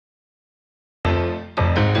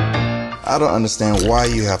I don't understand why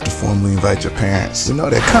you have to formally invite your parents. You know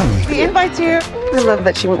they're coming. The invite's here. I love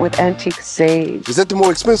that she went with antique sage. Is that the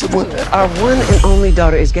more expensive one? Our one and only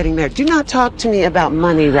daughter is getting married. Do not talk to me about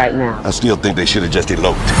money right now. I still think they should have just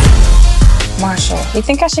eloped. Marshall, you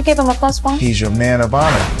think I should give him a +1? He's your man of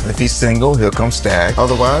honor. If he's single, he'll come stag.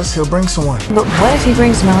 Otherwise, he'll bring someone. But what if he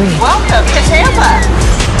brings Marie? Welcome to Tampa.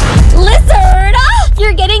 Lizard!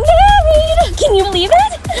 You're getting married! Can you believe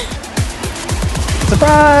it?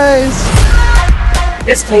 Surprise!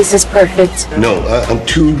 This place is perfect. No, I'm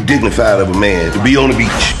too dignified of a man to be on the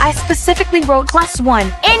beach. I specifically wrote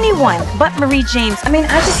 +1. Anyone but Marie James. I mean,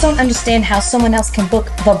 I just don't understand how someone else can book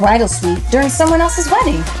the bridal suite during someone else's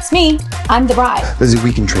wedding. It's me. I'm the bride. Lizzie,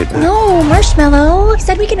 we can trade that. No, Marshmallow. He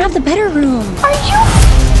said we can have the better room. Are you?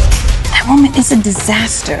 That woman is a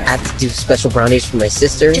disaster. I have to do special brownies for my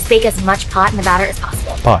sister. Just bake as much pot in the batter as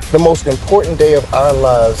possible. The most important day of our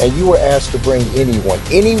lives, and you were asked to bring anyone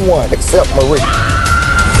except Marie.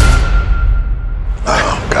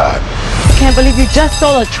 Oh, God. I can't believe you just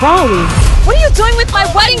stole a trolley. What are you doing with my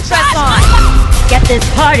wedding dress on? Get this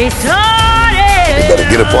party started! You better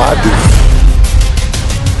get it before I do.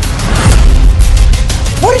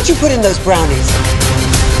 What did you put in those brownies?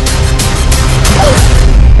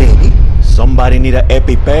 Baby, somebody need an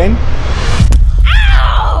EpiPen?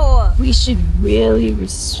 Ow! We should really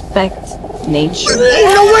respect nature.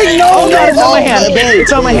 No, wait, no, it's on my hand.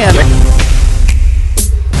 It's on my hand.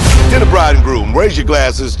 To the bride and groom, raise your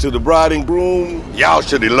glasses to the bride and groom. Y'all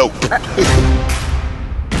should elope.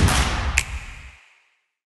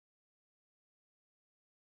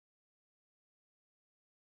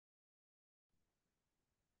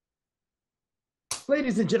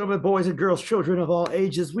 Ladies and gentlemen, boys and girls, children of all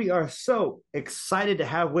ages, we are so excited to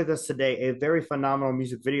have with us today a very phenomenal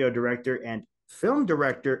music video director and film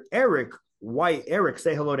director, Erik White. Erik,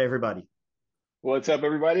 say hello to everybody. What's up,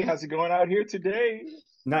 everybody? How's it going out here today?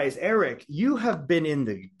 Nice. Erik, you have been in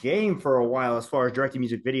the game for a while as far as directing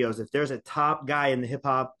music videos. If there's a top guy in the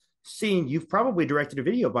hip-hop scene, you've probably directed a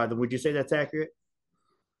video by them. Would you say that's accurate?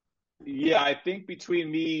 Yeah, I think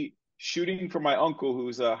between me shooting for my uncle,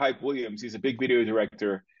 who's Hype Williams, he's a big video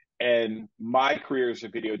director, and my career as a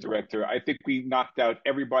video director, I think we knocked out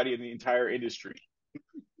everybody in the entire industry.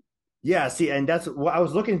 Yeah, see, and that's what I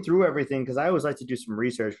was looking through everything because I always like to do some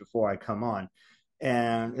research before I come on.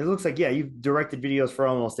 And it looks like, yeah, you've directed videos for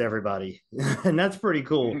almost everybody. And that's pretty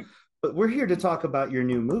cool. But we're here to talk about your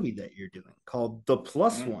new movie that you're doing called The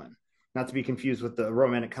Plus One. Not to be confused with the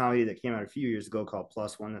romantic comedy that came out a few years ago called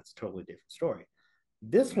Plus One. That's a totally different story.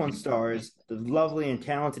 This one stars the lovely and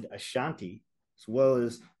talented Ashanti, as well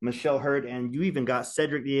as Michelle Hurd. And you even got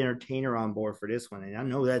Cedric the Entertainer on board for this one. And I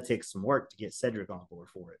know that takes some work to get Cedric on board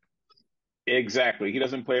for it. Exactly. He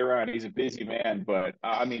doesn't play around. He's a busy man, but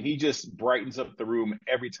I mean, he just brightens up the room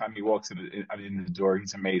every time he walks in the door.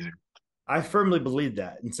 He's amazing. I firmly believe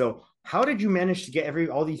that. And so how did you manage to get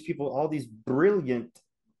all these people, all these brilliant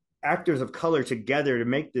actors of color together to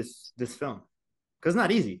make this film? Because it's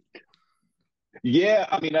not easy. Yeah,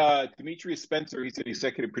 I mean, Demetrius Spencer, he's an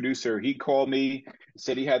executive producer. He called me,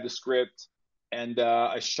 said he had the script, and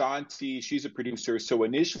Ashanti, she's a producer. So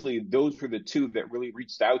initially, those were the two that really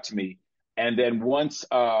reached out to me. And then once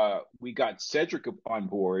we got Cedric on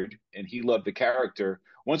board and he loved the character,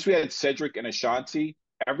 once we had Cedric and Ashanti,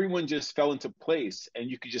 everyone just fell into place and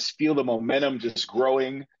you could just feel the momentum just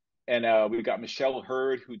growing. And we got Michelle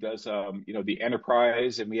Hurd, who does, the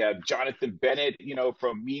Enterprise. And we have Jonathan Bennett,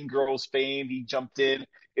 from Mean Girls fame. He jumped in.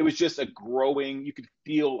 It was just a growing, you could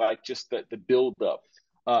feel like just the buildup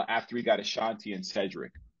after we got Ashanti and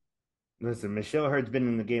Cedric. Listen, Michelle Hurd's been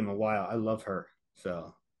in the game a while. I love her.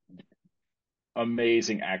 So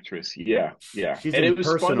amazing actress. Yeah. She's and in it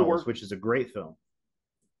was fun to work, which is a great film.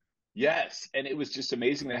 Yes. And it was just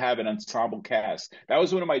amazing to have an ensemble cast. That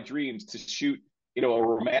was one of my dreams, to shoot, a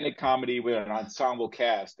romantic comedy with an ensemble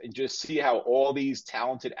cast and just see how all these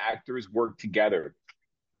talented actors work together.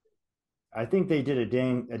 I think they did a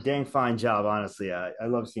dang fine job, honestly. I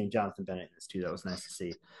love seeing Jonathan Bennett in this too. That was nice to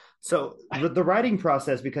see. So the writing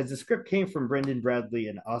process, because the script came from Brendan Bradley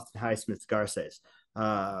and Austin Highsmith Garces.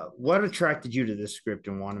 What attracted you to this script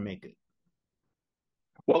and want to make it?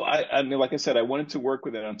 Well, I mean, like I said, I wanted to work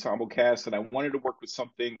with an ensemble cast, and I wanted to work with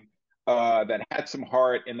something that had some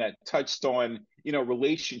heart and that touched on,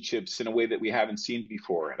 relationships in a way that we haven't seen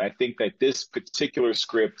before. And I think that this particular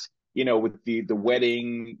script, with the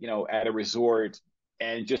wedding, at a resort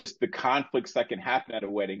and just the conflicts that can happen at a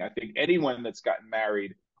wedding, I think anyone that's gotten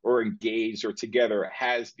married or engaged or together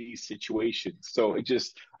has these situations. So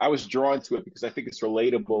I was drawn to it because I think it's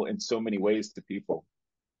relatable in so many ways to people.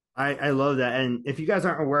 I love that. And if you guys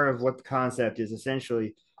aren't aware of what the concept is,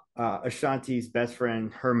 essentially Ashanti's best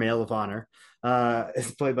friend, her male of honor,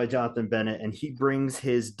 is played by Jonathan Bennett, and he brings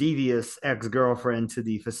his devious ex-girlfriend to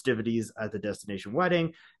the festivities at the destination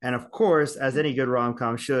wedding. And of course, as any good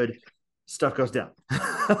rom-com should, stuff goes down.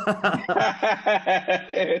 That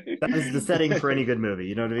is the setting for any good movie,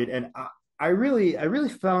 you know what I mean? And I really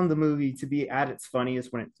found the movie to be at its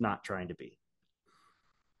funniest when it's not trying to be.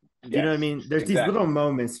 Do you know what I Yes, mean? There's these exactly. little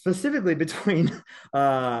moments, specifically between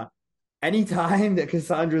any time that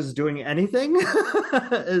Cassandra's doing anything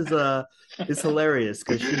is is hilarious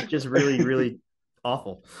because she's just really, really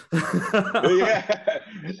awful. Yeah,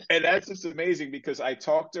 and that's just amazing because I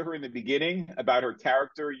talked to her in the beginning about her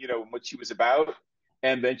character, and what she was about,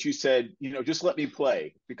 and then she said, just let me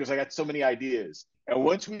play because I got so many ideas. And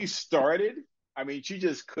once we started, I mean, she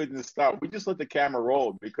just couldn't stop. We just let the camera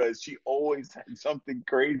roll because she always had something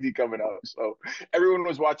crazy coming up. So everyone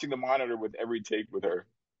was watching the monitor with every take with her.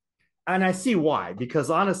 And I see why, because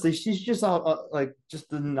honestly, she's just all like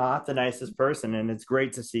just not the nicest person, and it's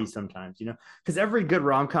great to see sometimes, because every good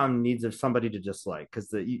rom com needs of somebody to just like,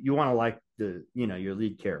 because you want to like your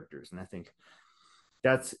lead characters, and I think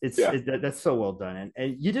Yeah. that's so well done,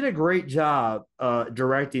 and you did a great job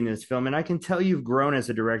directing this film, and I can tell you've grown as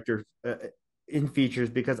a director in features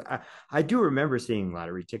because I do remember seeing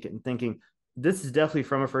Lottery Ticket and thinking this is definitely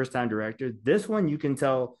from a first time director. This one you can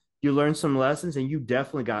tell you learned some lessons and you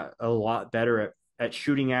definitely got a lot better at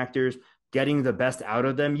shooting actors, getting the best out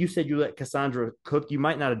of them. You said you let Cassandra cook. You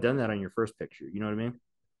might not have done that on your first picture. You know what I mean?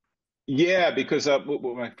 Yeah, because with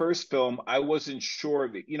my first film, I wasn't sure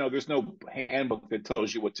that, there's no handbook that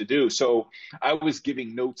tells you what to do. So I was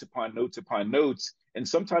giving notes upon notes upon notes. And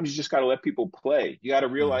sometimes you just got to let people play. You got to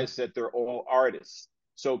Mm-hmm. realize that they're all artists.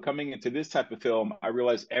 So coming into this type of film, I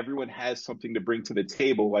realized everyone has something to bring to the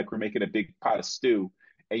table, like we're making a big pot of stew.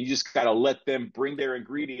 And you just got to let them bring their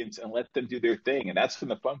ingredients and let them do their thing. And that's when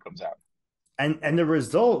the fun comes out. And the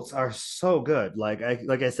results are so good. Like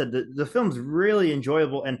I said, the film's really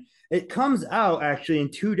enjoyable, and it comes out actually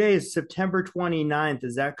in 2 days, September 29th.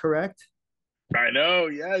 Is that correct? I know.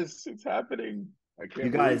 Yes, it's happening. I You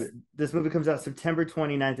can't believe guys, it. this movie comes out September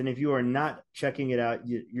 29th, and if you are not checking it out,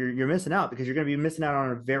 you're missing out because you're going to be missing out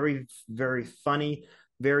on a very, very funny,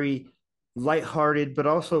 very lighthearted, but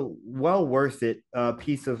also well worth it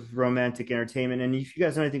piece of romantic entertainment. And if you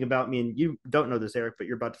guys know anything about me, and you don't know this, Eric, but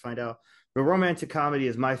you're about to find out, the romantic comedy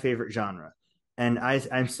is my favorite genre. And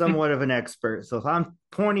I'm somewhat of an expert. So if I'm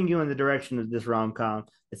pointing you in the direction of this rom com,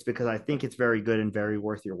 it's because I think it's very good and very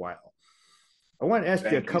worth your while. I want to ask you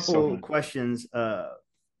a Thank you so couple much. questions,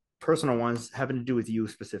 personal ones having to do with you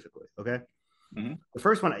specifically. Okay. Mhm. The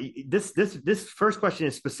first one, this first question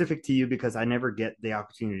is specific to you because I never get the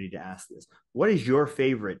opportunity to ask this. What is your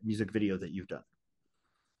favorite music video that you've done?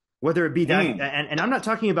 Whether it be that, Mm. and I'm not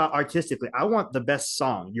talking about artistically. I want the best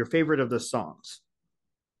song, your favorite of the songs.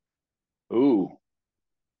 Ooh,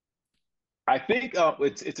 I think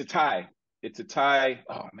it's a tie. It's a tie.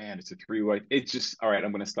 Oh man, it's a three-way. It's just all right.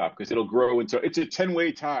 I'm gonna stop because it'll grow into it's a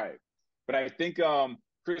 10-way tie. But I think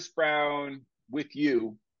Chris Brown with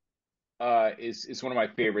you is one of my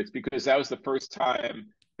favorites because that was the first time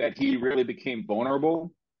that he really became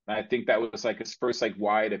vulnerable. And I think that was like his first like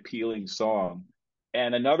wide appealing song.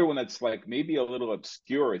 And another one that's like maybe a little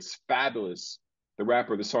obscure. It's Fabulous. The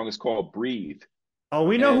rapper. The song is called Breathe. Oh,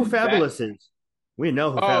 we know who And that. Fabulous is. We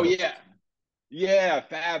know who Oh Fabulous yeah. is. Yeah,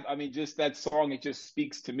 Fab. I mean, just that song, it just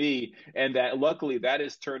speaks to me. And that luckily that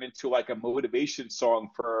has turned into like a motivation song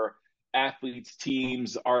for athletes,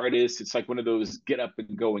 teams, artists. It's like one of those get up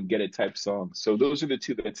and go and get it type songs. So those are the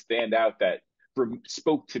two that stand out that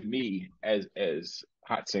spoke to me as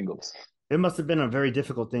hot singles. It must have been a very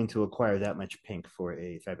difficult thing to acquire that much pink for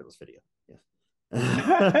a Fabulous video. Yes.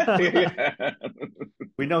 Yeah.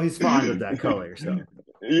 We know he's fond of that color, so.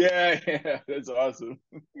 Yeah, that's awesome.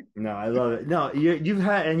 No, I love it. No,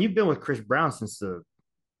 you've been with Chris Brown since the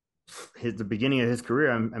beginning of his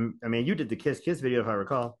career. I mean, you did the Kiss Kiss video if I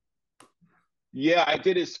recall. Yeah, I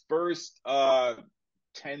did his first 10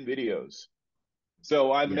 videos.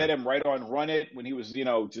 So I Yeah. met him right on Run It when he was,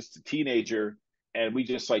 just a teenager, and we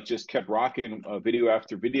just kept rocking video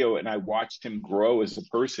after video, and I watched him grow as a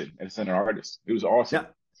person, as an artist. It was awesome.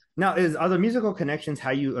 Now, are the musical connections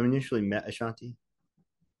how you initially met Ashanti?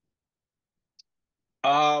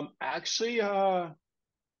 Actually,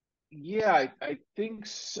 yeah, I think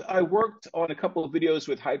I worked on a couple of videos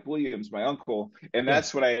with Hype Williams, my uncle, and Yeah,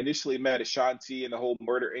 that's when I initially met Ashanti and the whole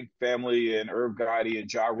Murder Inc. family and Irv Gotti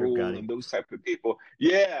and Ja Herb Rule Gotti. and those type of people.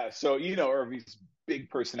 Yeah, so Irv's big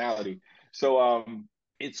personality. So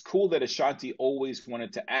it's cool that Ashanti always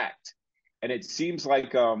wanted to act, and it seems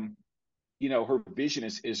like her vision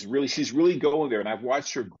is really, she's really going there. And I've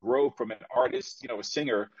watched her grow from an artist, a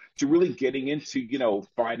singer, to really getting into,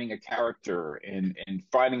 finding a character and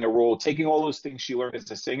finding a role, taking all those things she learned as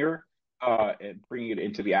a singer, and bringing it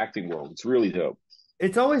into the acting world. It's really dope.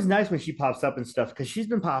 It's always nice when she pops up and stuff because she's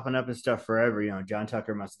been popping up and stuff forever. John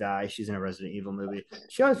Tucker Must Die. She's in a Resident Evil movie.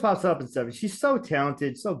 She always pops up and stuff. She's so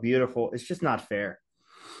talented, so beautiful. It's just not fair.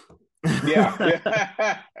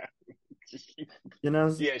 Yeah.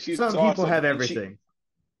 Yeah, she's some awesome. people have everything.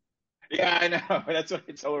 Yeah, I know. That's what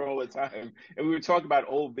I tell her all the time. And we were talking about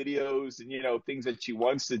old videos and, things that she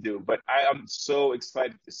wants to do. But I'm so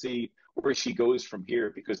excited to see where she goes from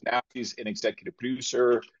here, because now she's an executive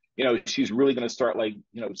producer. She's really going to start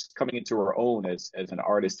coming into her own as an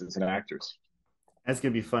artist, as an actress. That's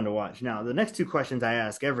going to be fun to watch. Now, the next two questions I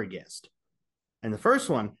ask every guest. And the first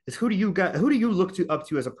one is, who do you look up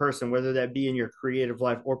to as a person, whether that be in your creative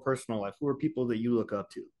life or personal life? Who are people that you look up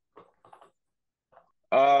to?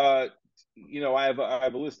 I have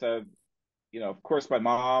a list of, of course, my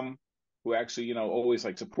mom, who actually, always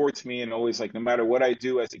supports me, and always no matter what I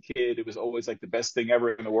do as a kid, it was always the best thing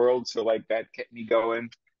ever in the world. So that kept me going.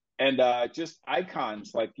 And just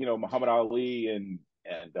icons like, Muhammad Ali and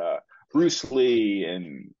Bruce Lee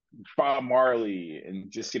and Bob Marley,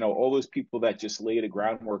 and just, all those people that just laid a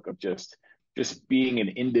groundwork of just being an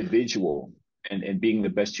individual and being the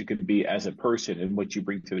best you can be as a person and what you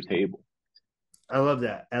bring to the table. I love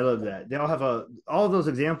that. They all have all of those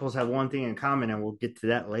examples have one thing in common, and we'll get to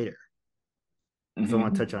that later. So I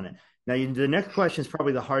want to touch on it. Now, the next question is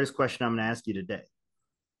probably the hardest question I'm going to ask you today.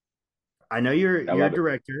 I know you're a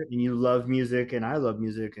director and you love music, and I love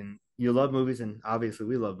music, and you love movies, and obviously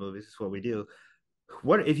we love movies. It's what we do.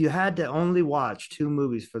 What if you had to only watch 2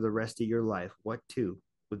 movies for the rest of your life? What 2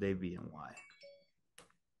 would they be, and why?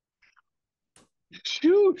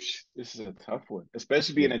 Shoosh, this is a tough one,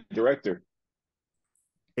 especially being a director.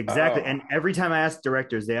 Exactly. And every time I ask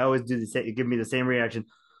directors, they always do the same, give me the same reaction.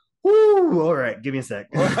 Woo! All right, give me a sec.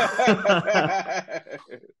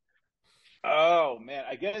 Oh man,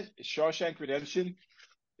 I guess Shawshank Redemption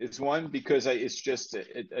is one, because it's just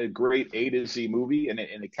a great A to Z movie, and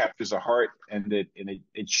it captures a heart, and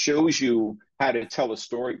it shows you how to tell a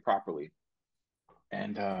story properly.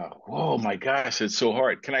 And oh my gosh, it's so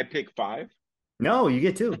hard. Can I pick 5? No, you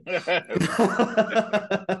get 2.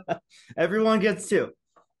 Everyone gets 2.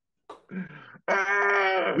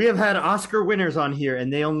 We have had Oscar winners on here,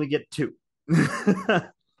 and they only get 2.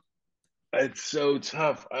 It's so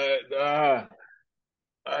tough. I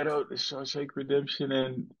don't, Shawshank Redemption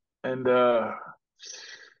and I'm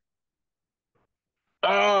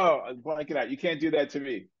blanking out. You can't do that to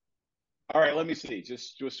me. All right, let me see.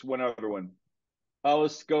 Just one other one.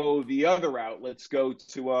 Let's go the other route. Let's go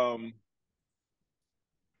to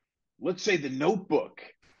let's say The Notebook.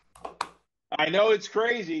 I know it's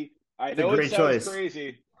crazy. I know it sounds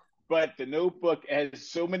crazy, but The Notebook has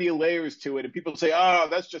so many layers to it, and people say, "Oh,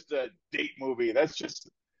 that's just a date movie. That's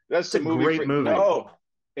a movie." Great movie. No,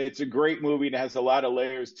 it's a great movie, and it has a lot of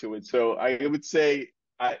layers to it. So I would say,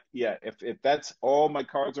 if that's all my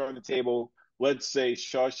cards are on the table, let's say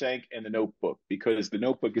Shawshank and The Notebook, because The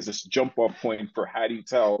Notebook is a jump off point for how do you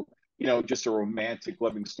tell, just a romantic,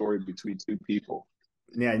 loving story between 2 people.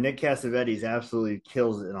 Yeah, Nick Cassavetes absolutely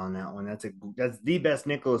kills it on that one. That's the best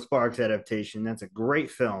Nicholas Sparks adaptation. That's a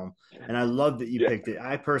great film, and I love that you picked it.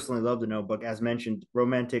 I personally love The Notebook. As mentioned,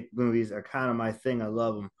 romantic movies are kind of my thing. I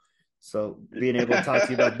love them. So being able to talk to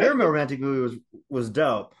you about their romantic movie was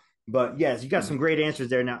dope. But yes, you got some great answers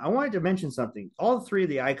there. Now, I wanted to mention something. All 3 of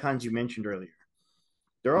the icons you mentioned earlier,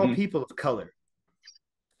 they're all people of color,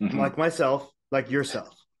 like myself, like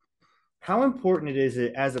yourself. How important is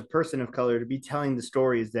it as a person of color to be telling the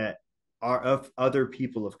stories that are of other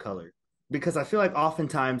people of color? Because I feel like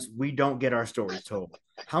oftentimes we don't get our stories told.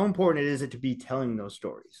 How important is it to be telling those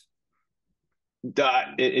stories?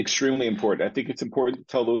 Extremely important. I think it's important to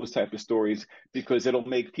tell those type of stories, because it'll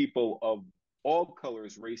make people of all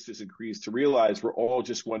colors, races, and creeds to realize we're all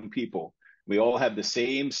just one people. We all have the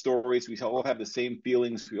same stories. We all have the same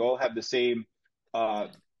feelings. We all have the same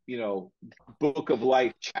book of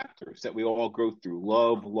life chapters that we all go through: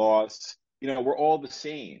 love, loss. We're all the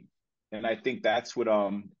same. And I think that's what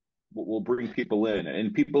will bring people in.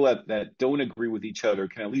 And people that don't agree with each other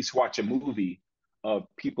can at least watch a movie of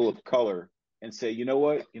people of color and say, you know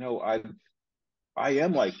what, I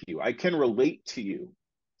am like you. I can relate to you.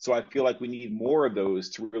 So I feel like we need more of those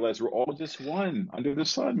to realize we're all just one under the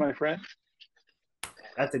sun, my friend.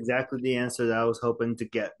 That's exactly the answer that I was hoping to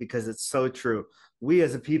get, because it's so true. We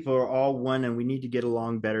as a people are all one, and we need to get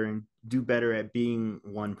along better and do better at being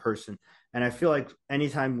one person. And I feel like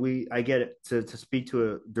anytime I get to speak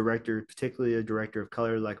to a director, particularly a director of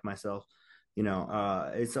color like myself,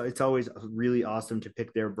 it's always really awesome to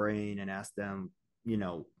pick their brain and ask them,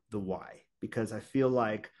 the why, because I feel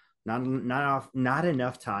like not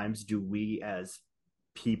enough times do we as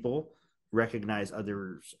people recognize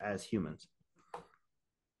others as humans.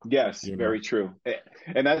 Yes, very true.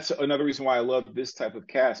 And that's another reason why I love this type of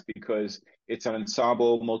cast, because it's an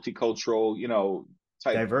ensemble, multicultural,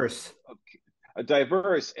 type Diverse.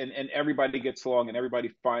 diverse, and everybody gets along and everybody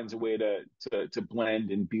finds a way to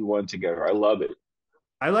blend and be one together. I love it.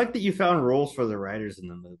 I like that you found roles for the writers in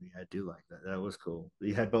the movie. I do like that. That was cool.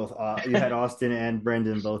 You had both. You had Austin and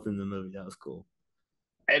Brendan both in the movie. That was cool.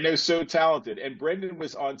 And they're so talented. And Brendan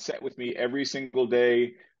was on set with me every single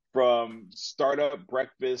day from startup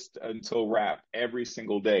breakfast until wrap every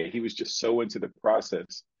single day. He was just so into the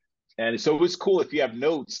process. And so it was cool. If you have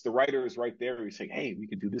notes, the writer is right there. He's saying, hey, we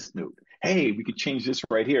could do this note. Hey, we could change this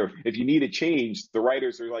right here. If you need a change, the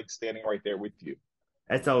writers are like standing right there with you.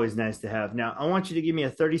 That's always nice to have. Now, I want you to give me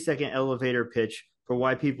a 30-second elevator pitch for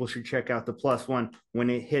why people should check out the Plus One when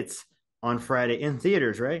it hits on Friday in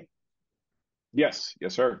theaters, right? Yes.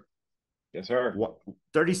 Yes, sir. Yes, sir.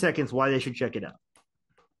 30 seconds why they should check it out.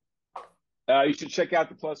 You should check out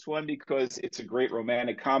the Plus One because it's a great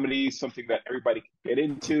romantic comedy, something that everybody can get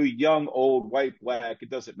into, young, old, white, black, it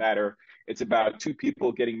doesn't matter. It's about two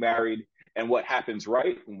people getting married and what happens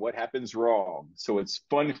right and what happens wrong. So it's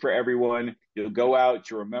fun for everyone. You'll go out,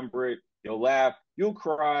 you'll remember it, you'll laugh, you'll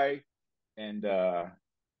cry, and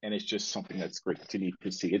it's just something that's great to need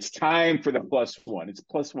to see. It's time for the Plus One. It's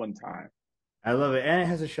Plus One time. I love it. And it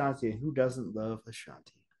has Ashanti. Who doesn't love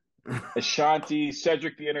Ashanti? Ashanti,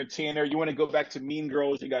 Cedric the Entertainer. You want to go back to Mean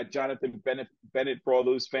Girls? You got Jonathan Bennett for all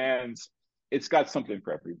those fans. It's got something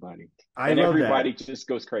for everybody, and everybody just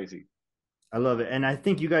goes crazy. I love it, and I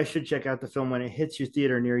think you guys should check out the film when it hits your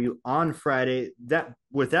theater near you on Friday.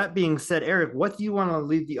 With that being said, Eric, what do you want to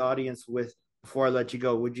leave the audience with before I let you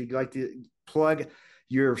go? Would you like to plug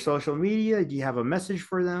your social media? Do you have a message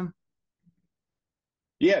for them?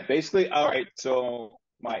 Yeah, basically. All right. So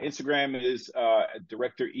my Instagram is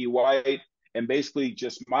Director E White, and basically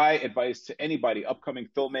just my advice to anybody, upcoming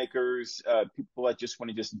filmmakers, people that just want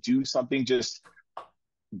to just do something, just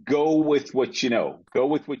go with what you know, go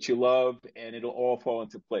with what you love, and it'll all fall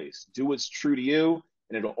into place. Do what's true to you,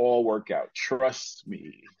 and it'll all work out. Trust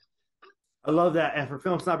me. I love that. And for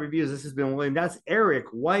Film Snob Reviews, this has been William. That's Erik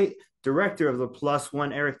White, director of the Plus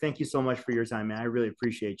One. Eric, thank you so much for your time, man. I really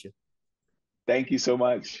appreciate you. Thank you so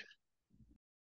much.